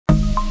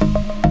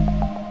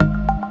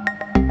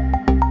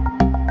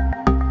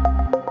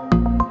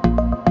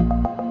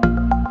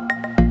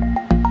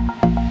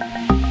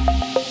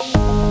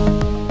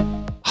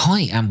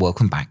and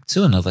welcome back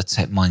to another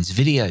Tech Minds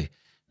video.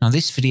 Now in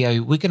this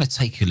video we're going to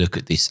take a look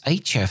at this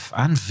HF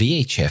and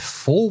VHF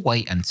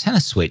 4-way antenna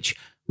switch,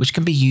 which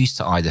can be used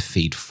to either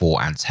feed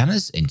 4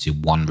 antennas into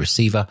one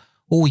receiver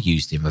or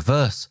used in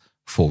reverse,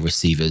 4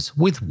 receivers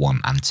with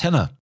 1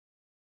 antenna.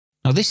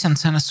 Now this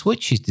antenna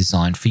switch is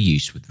designed for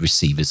use with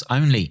receivers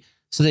only,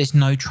 so there's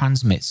no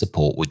transmit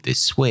support with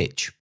this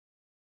switch.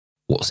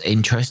 What's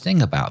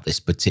interesting about this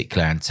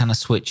particular antenna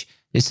switch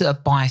is that a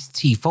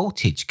Biasity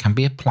voltage can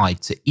be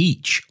applied to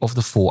each of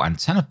the 4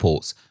 antenna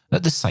ports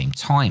at the same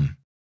time.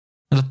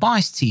 Now, the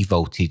Biasity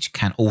voltage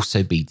can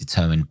also be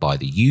determined by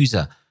the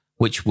user,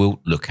 which we'll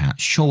look at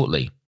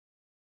shortly.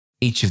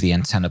 Each of the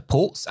antenna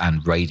ports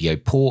and radio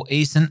port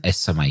is an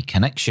SMA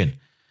connection,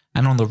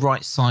 and on the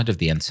right side of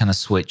the antenna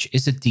switch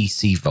is a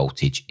DC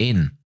voltage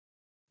in.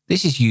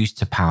 This is used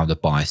to power the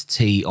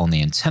Biasity on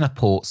the antenna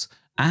ports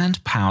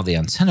and power the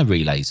antenna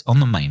relays on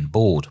the main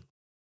board.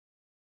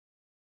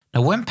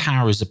 Now when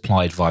power is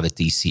applied via the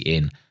DC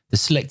in, the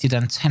selected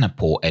antenna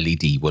port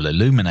LED will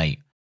illuminate.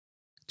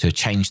 To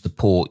change the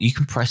port, you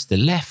can press the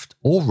left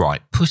or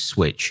right push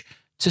switch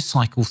to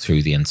cycle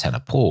through the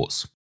antenna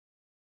ports.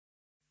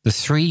 The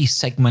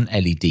 3-segment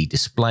LED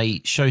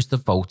display shows the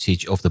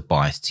voltage of the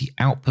Biasity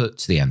output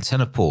to the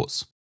antenna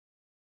ports.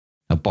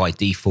 Now by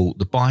default,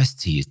 the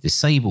Biasity is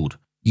disabled.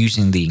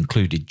 Using the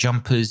included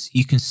jumpers,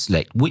 you can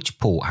select which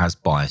port has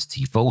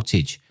Biasity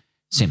voltage.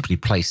 Simply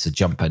place the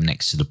jumper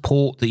next to the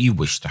port that you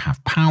wish to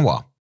have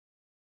power.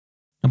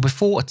 Now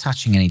before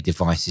attaching any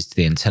devices to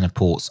the antenna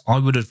ports, I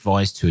would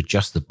advise to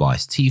adjust the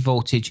Biasity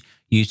voltage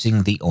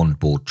using the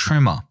onboard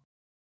trimmer.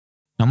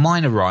 Now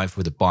mine arrived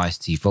with a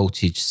Biasity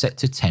voltage set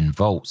to 10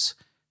 volts.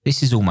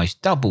 This is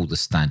almost double the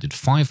standard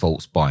 5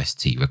 volts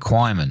Biasity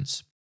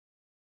requirements.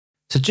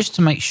 So just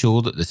to make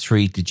sure that the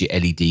 3-digit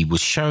LED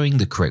was showing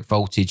the correct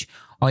voltage,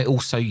 I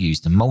also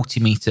used a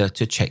multimeter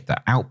to check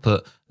that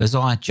output as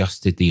I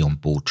adjusted the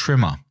onboard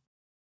trimmer.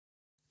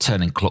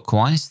 Turning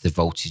clockwise, the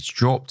voltage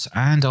dropped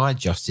and I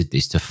adjusted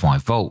this to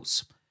 5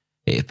 volts.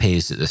 It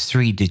appears that the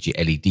 3-digit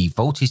LED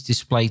voltage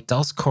display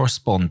does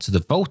correspond to the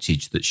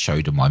voltage that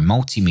showed on my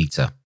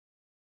multimeter.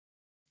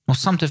 Now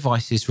some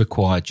devices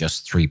require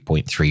just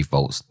 3.3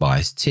 volts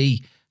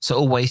Biasity, so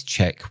always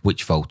check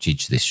which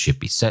voltage this should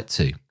be set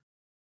to.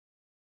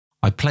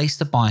 I placed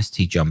the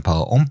Biasity jumper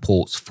on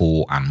ports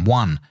 4 and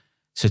 1.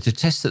 So to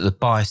test that the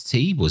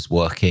Biasity was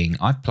working,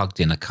 I plugged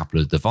in a couple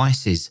of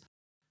devices.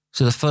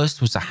 So the first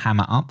was a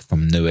hammer up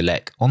from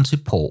Nuelec onto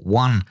port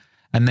 1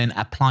 and then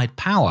applied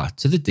power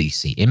to the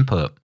DC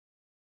input.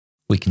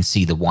 We can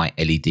see the white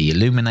LED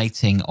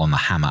illuminating on the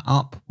hammer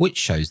up, which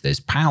shows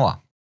there's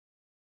power.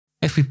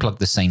 If we plug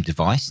the same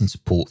device into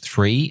port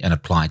 3 and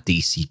apply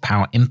DC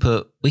power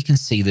input, we can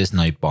see there's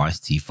no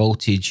Biasity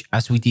voltage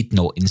as we did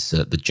not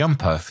insert the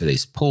jumper for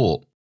this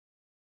port.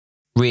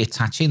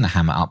 Reattaching the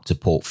hammer up to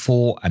port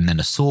 4 and then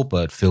a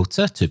sawbird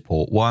filter to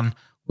port 1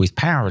 with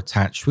power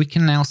attached, we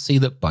can now see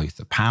that both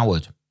are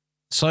powered.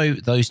 So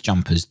those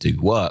jumpers do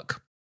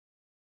work.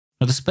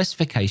 Now the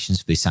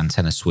specifications for this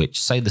antenna switch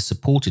say the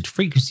supported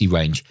frequency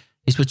range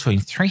is between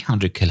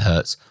 300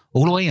 kHz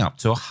all the way up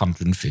to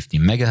 150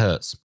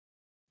 MHz.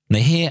 Now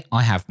here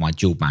I have my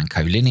dual band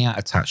collinear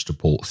attached to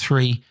port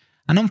 3,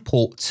 and on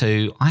port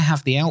 2 I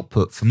have the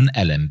output from an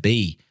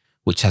LMB,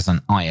 which has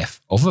an IF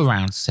of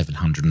around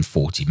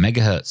 740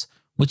 MHz,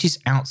 which is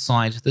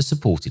outside the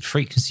supported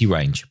frequency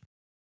range.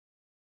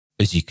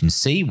 As you can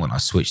see, when I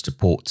switch to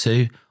port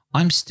 2,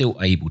 I'm still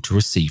able to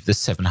receive the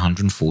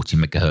 740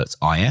 MHz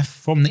IF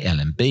from the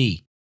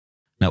LMB.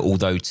 Now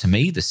although to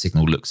me the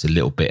signal looks a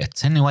little bit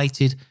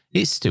attenuated,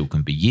 it still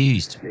can be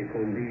used.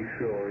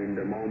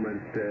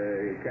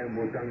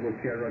 Tango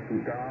Sierra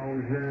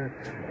 2000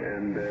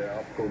 and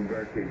I've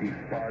converted this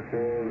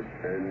sparkle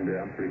and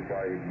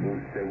amplified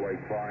boost the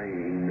Wi-Fi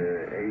in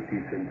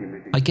 80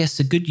 centimeters. I guess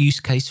a good use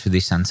case for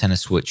this antenna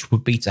switch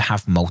would be to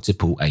have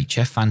multiple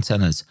HF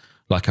antennas,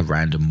 like a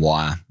random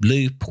wire,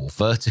 loop or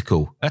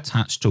vertical,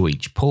 attached to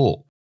each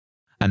port.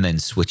 And then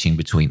switching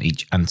between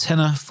each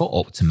antenna for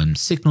optimum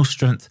signal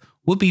strength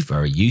would be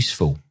very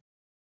useful.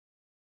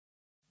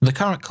 The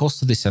current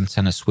cost of this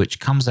antenna switch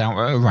comes out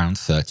at around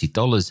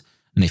 $30.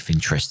 And if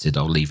interested,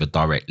 I'll leave a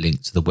direct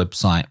link to the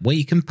website where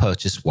you can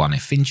purchase one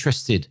if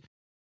interested.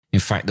 In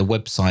fact, the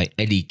website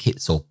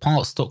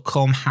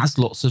eddiekitsorparts.com has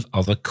lots of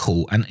other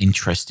cool and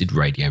interested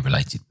radio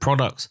related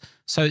products,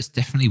 so it's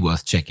definitely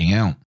worth checking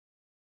out.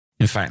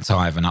 In fact,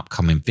 I have an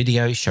upcoming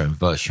video showing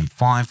version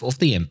 5 of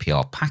the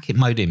NPR packet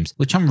modems,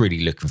 which I'm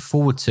really looking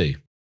forward to.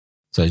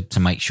 So to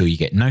make sure you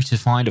get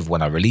notified of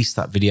when I release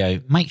that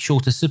video, make sure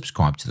to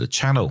subscribe to the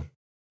channel.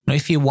 Now,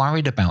 if you're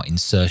worried about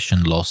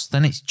insertion loss,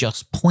 then it's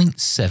just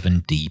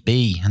 0.7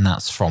 dB, and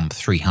that's from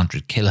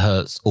 300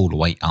 kHz all the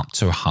way up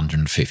to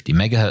 150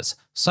 MHz,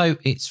 so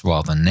it's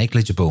rather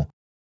negligible.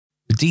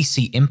 The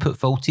DC input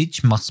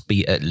voltage must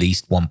be at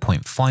least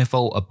 1.5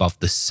 volt above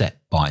the set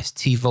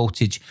Biasity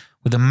voltage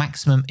with a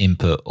maximum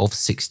input of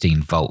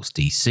 16 volts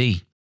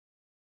DC.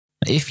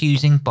 If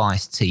using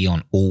Biasity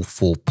on all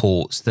 4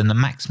 ports, then the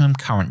maximum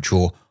current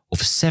draw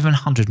of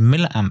 700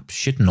 mA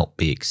should not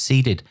be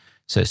exceeded,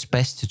 so it's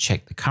best to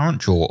check the current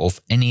draw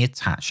of any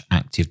attached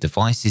active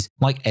devices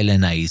like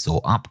LNAs or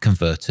up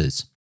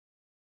converters.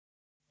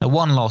 Now,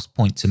 one last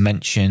point to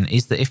mention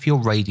is that if your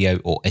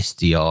radio or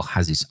SDR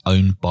has its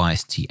own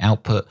Biasity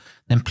output,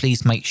 then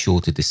please make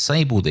sure to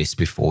disable this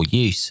before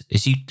use,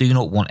 as you do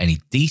not want any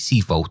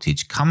DC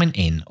voltage coming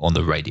in on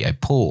the radio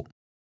port.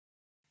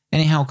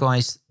 Anyhow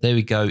guys, there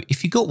we go.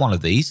 If you got one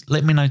of these,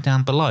 let me know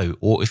down below,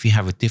 or if you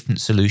have a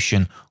different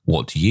solution,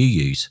 what do you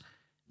use?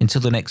 Until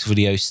the next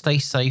video, stay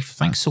safe,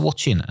 thanks for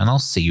watching, and I'll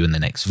see you in the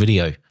next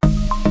video.